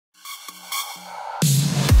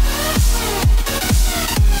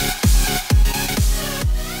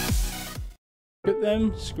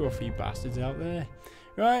them scruffy bastards out there.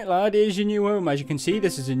 Right, lad, here's your new home. As you can see,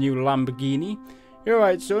 this is a new Lamborghini. You're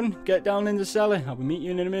right, son. Get down in the cellar. I'll be meeting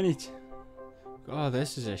you in a minute. God,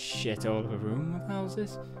 this is a shit hole of a room. What the hell is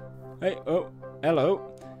this? Hey, oh,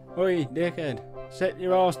 hello. Oi, dickhead. Sit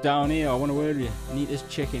your ass down here. I want to word with you. I need this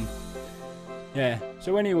chicken. Yeah,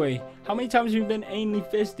 so anyway, how many times have you been anally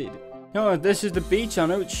fisted? No, this is the beach. I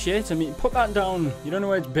know it's shit. I mean, put that down. You don't know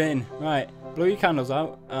where it's been. Right, blow your candles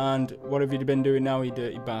out. And what have you been doing now, you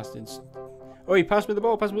dirty bastards? Oi, pass me the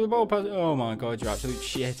ball, pass me the ball, pass. Oh my god, you're absolute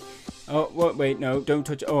shit. Oh, what? Wait, no, don't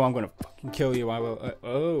touch. Oh, I'm gonna fucking kill you. I will.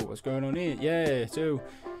 Oh, what's going on here? Yeah, so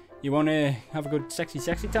you want to have a good sexy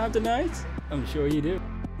time tonight? I'm sure you do.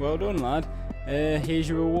 Well done, lad. Here's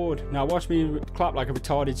your reward. Now watch me clap like a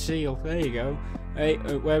retarded seal. There you go. Hey,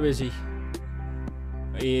 where is he?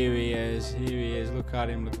 Here he is. Here he is. Look at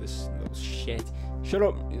him. Look at this little shit. Shut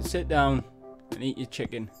up. Sit down and eat your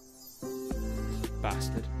chicken.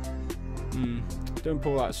 Bastard. Don't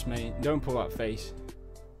pull that Don't pull that face.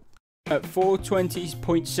 At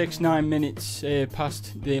 4:20.69 minutes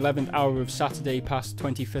past the 11th hour of Saturday past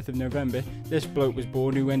 25th of November, this bloke was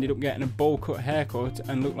born who ended up getting a bowl cut haircut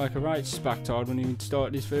and looked like a right spacktard when he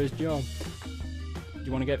started his first job. Do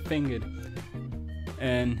you want to get fingered?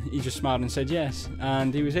 And he just smiled and said yes.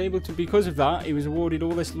 And he was able to, because of that, he was awarded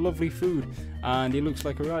all this lovely food. And he looks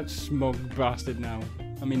like a right smug bastard now.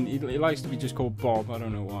 I mean, he likes to be just called Bob, I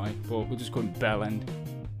don't know why, but we'll just call him Bellend.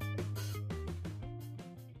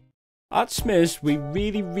 At SMYTHS, we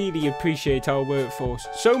really appreciate our workforce.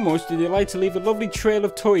 So much that they like to leave a lovely trail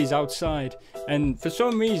of toys outside. And for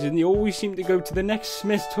some reason, they always seem to go to the next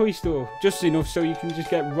SMYTHS toy store. Just enough so you can just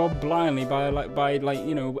get robbed blindly by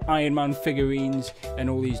you know, Iron Man figurines and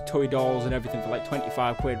all these toy dolls and everything for like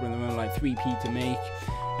 25 quid when they're only like 3p to make.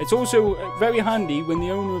 It's also very handy when the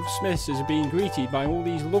owner of SMYTHS is being greeted by all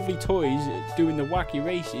these lovely toys doing the wacky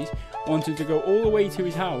races, wanting to go all the way to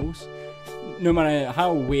his house, no matter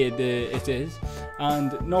how weird it is,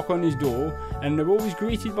 and knock on his door, and they're always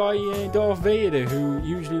greeted by Darth Vader, who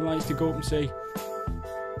usually likes to go up and say,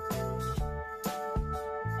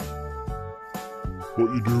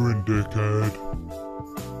 "What you doing, dickhead?"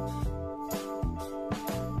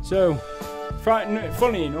 So,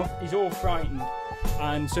 funny enough, he's all frightened.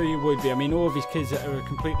 And so you would be. I mean, all of his kids are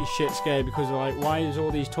completely shit scared because they're like, why is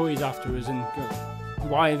all these toys after us and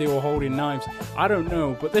why are they all holding knives? I don't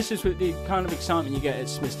know, but this is the kind of excitement you get at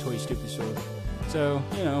SMYTHS Toy Superstore. So,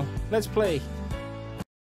 you know, let's play.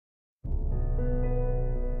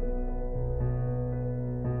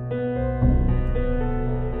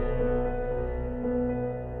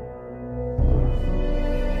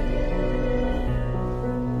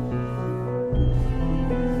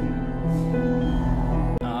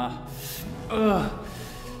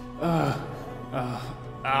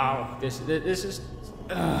 Ow. This is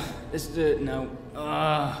it now.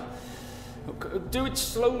 Do it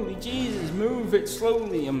slowly, Jesus, move it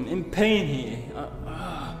slowly. I'm in pain here.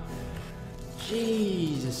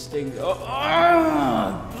 Jesus, stings. Bloody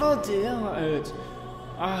hell, that hurts.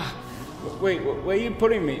 Wait, where are you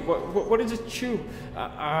putting me? What is a tube?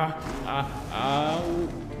 Ow.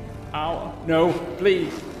 No,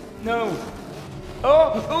 please. No.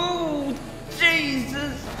 Oh,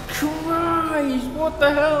 Jesus Christ, what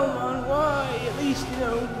the hell, man, why? At least, you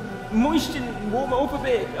know, moisten, warm it up a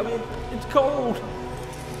bit. I mean, it's cold.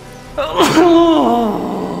 That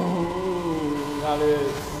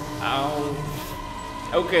hurts. Ow.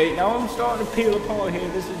 Okay, now I'm starting to peel apart here.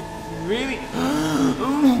 This is really...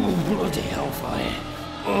 bloody hellfire.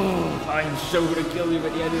 I'm so gonna kill you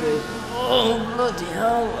at the end of this. Bloody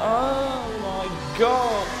hell. Oh, my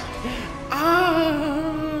God.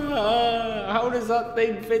 How does that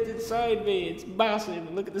thing fit inside me? It's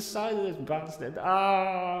massive. Look at the size of this bastard.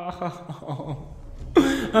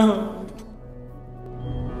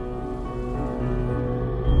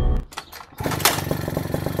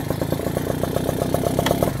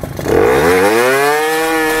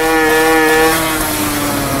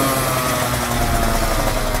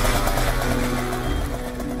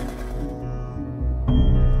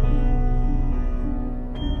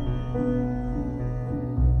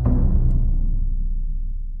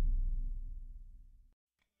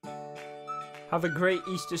 Have a great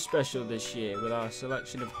Easter special this year with our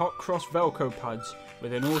selection of hot cross Velcro pads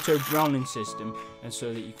with an auto browning system, and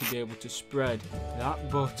so that you can be able to spread that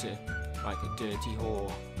butter like a dirty whore.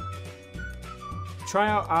 Try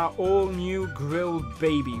out our all new grilled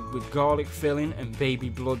baby with garlic filling and baby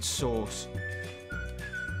blood sauce.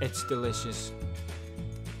 It's delicious.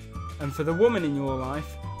 And for the woman in your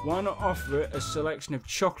life, why not offer it a selection of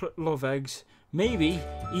chocolate love eggs Maybe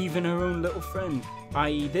even her own little friend,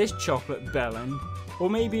 i.e. this chocolate bellend, or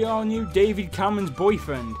maybe our new David Cameron's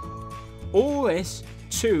boyfriend. All this,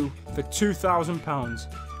 too, for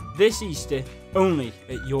 £2,000. This Easter, only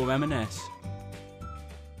at your M&S.